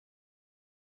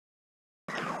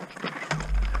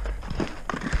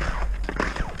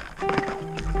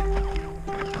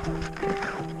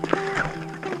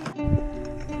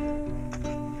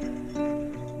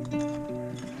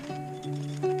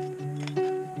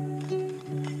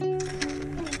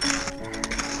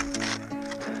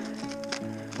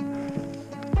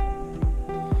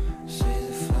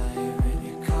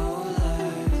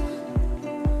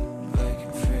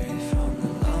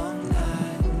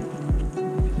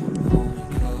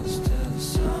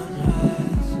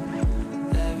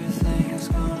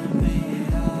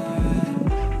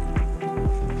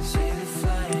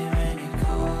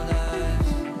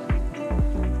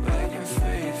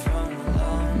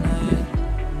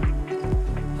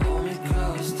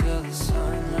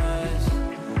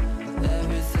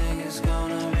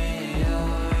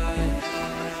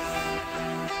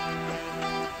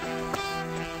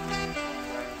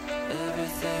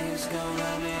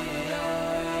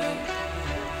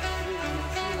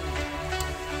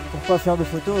pas faire de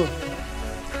photos.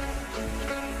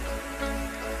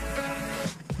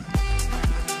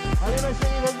 Allez ma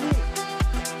chérie, vas-y.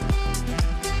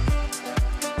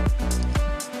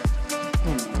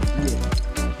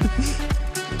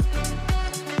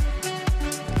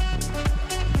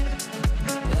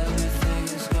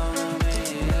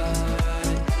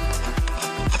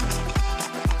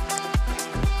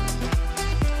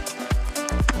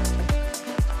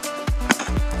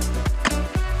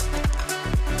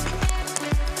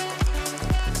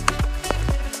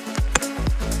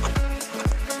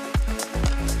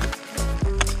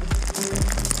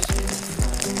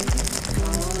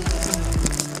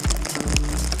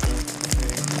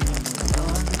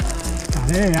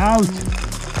 Allez, out!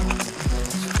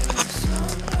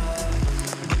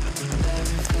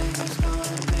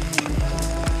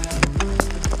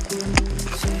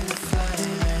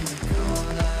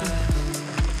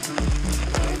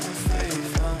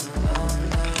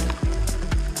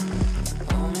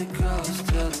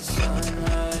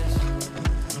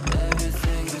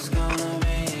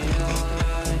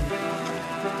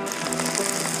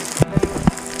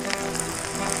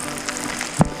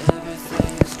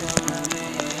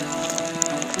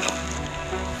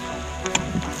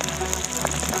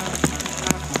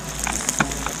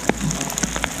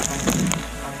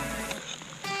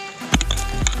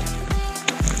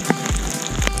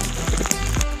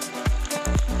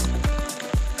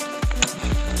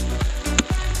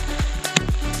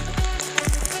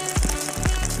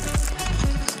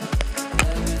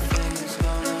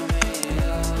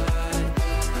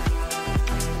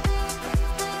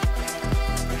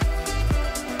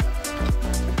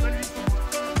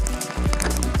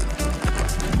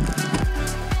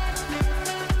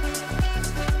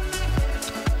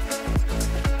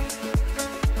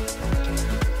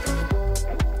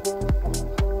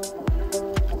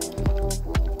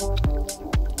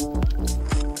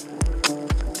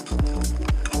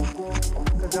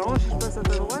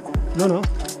 Non, non.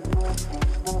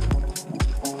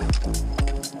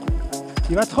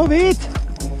 Il va trop vite.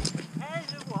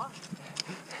 Je vois.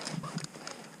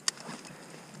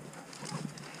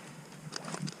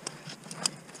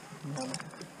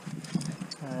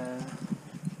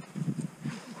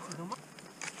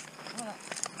 Voilà.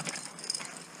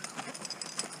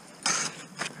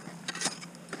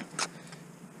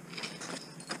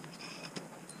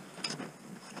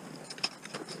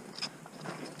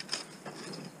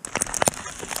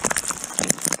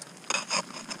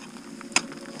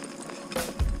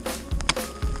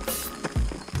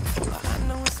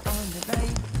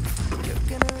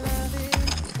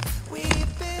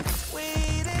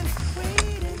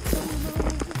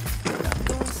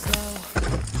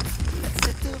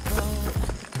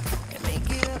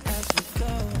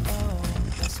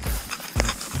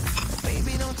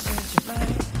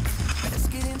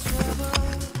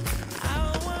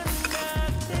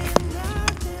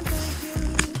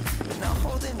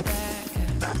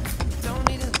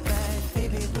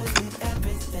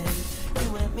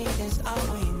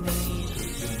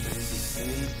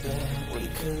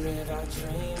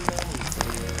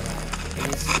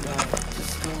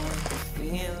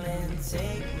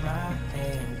 Take my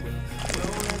hand, we'll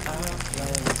ruin our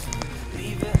plans.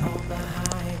 Leave it all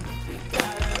behind. We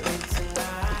gotta live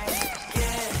tonight.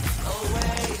 Get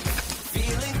away.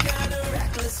 Feeling kinda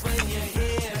reckless when you're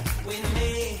here with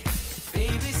me.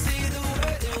 Baby, say the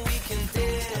word and we can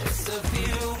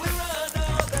disappear. We run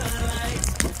all the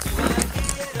lights. Do I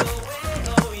get away?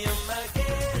 Oh, you're my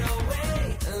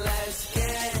getaway. Let's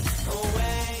get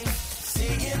away.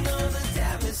 Seeing all the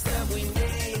damage that we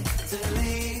need to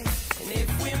leave. If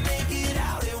we make it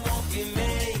out, it won't be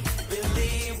make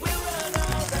believe. We run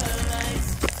all the lights.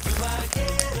 Do I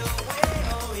get away?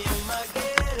 Oh, you're my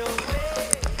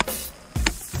getaway.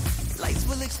 Lights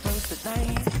will expose the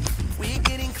night. We're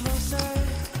getting closer.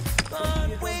 On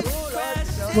with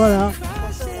crashing, Voilà.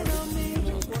 crashing on me.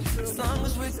 As long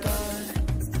as we're gone,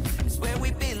 it's where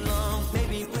we belong.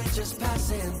 Maybe we're just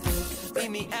passing through.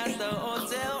 Meet me at the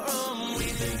hotel room.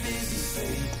 We've been busy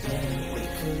sleeping. We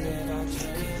could live our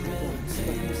dream.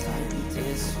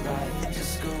 It's right,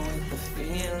 just go with the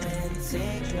feeling.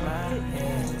 Take my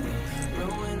hand,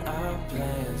 ruin our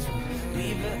plans.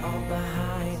 Leave it all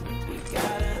behind. We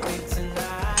gotta leave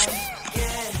tonight.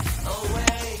 Get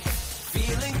away.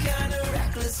 Feeling kinda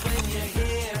reckless when you're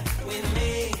here with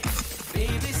me.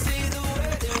 Baby, say the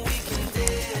word and we can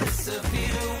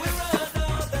disappear. We run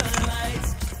all the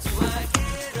lights. Do I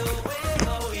get away?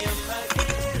 Oh, you're my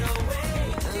getaway.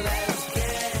 Let's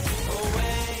get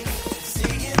away.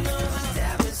 Seeing all the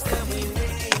damage that we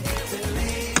need to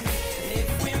leave. And if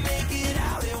we make it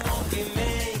out, it won't be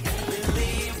make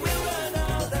believe. We run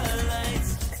all the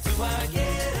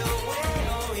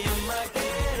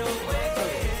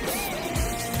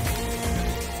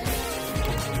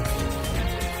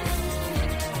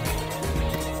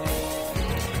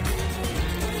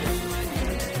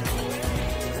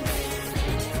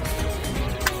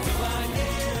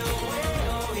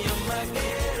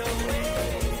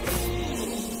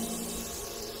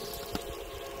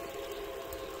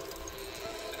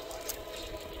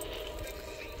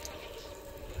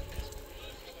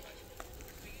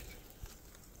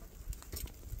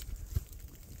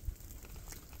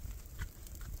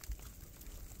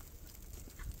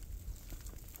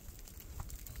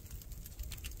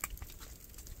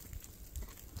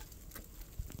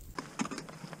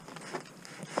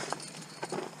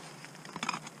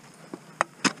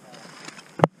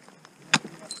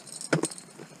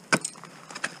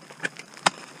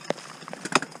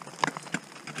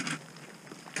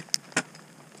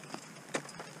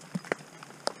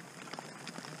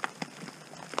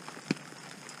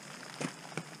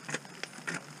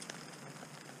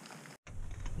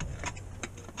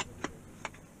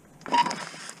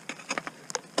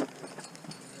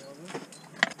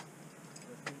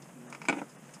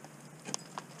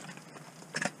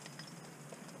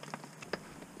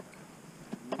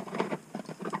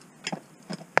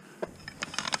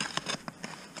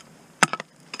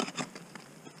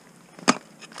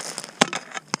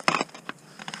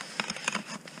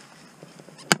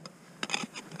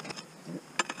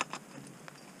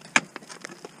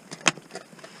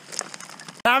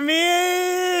Damn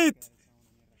it!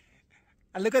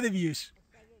 And look at the views.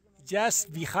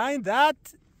 Just behind that,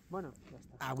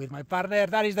 with my partner,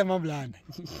 that is the Mont Blanc.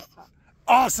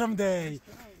 Awesome day!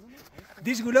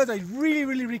 This goulot I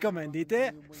really recommend it.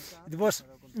 It was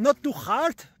not too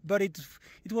hard, but it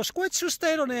was quite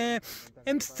sustained on a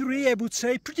M3, I would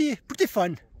say, pretty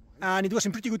fun, and it was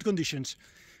in pretty good conditions.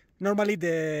 Normally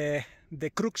the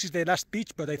crux is the last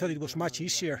pitch, but I thought it was much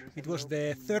easier. It was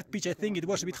the third pitch, I think it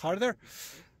was a bit harder,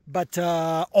 but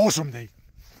awesome day.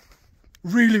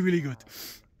 Really good.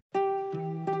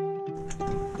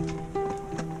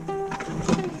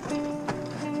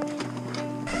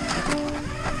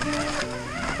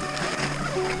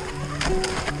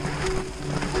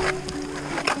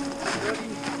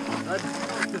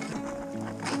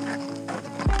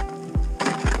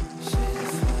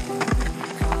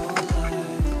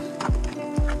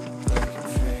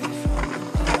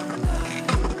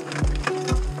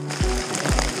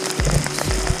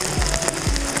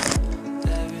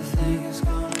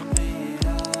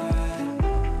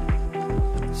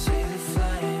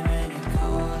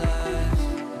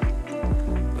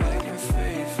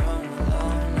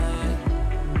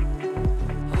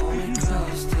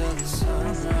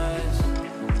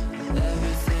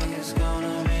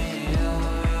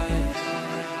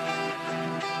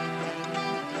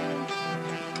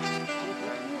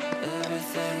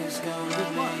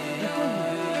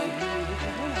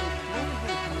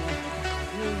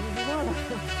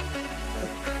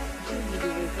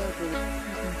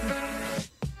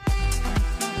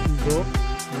 Go,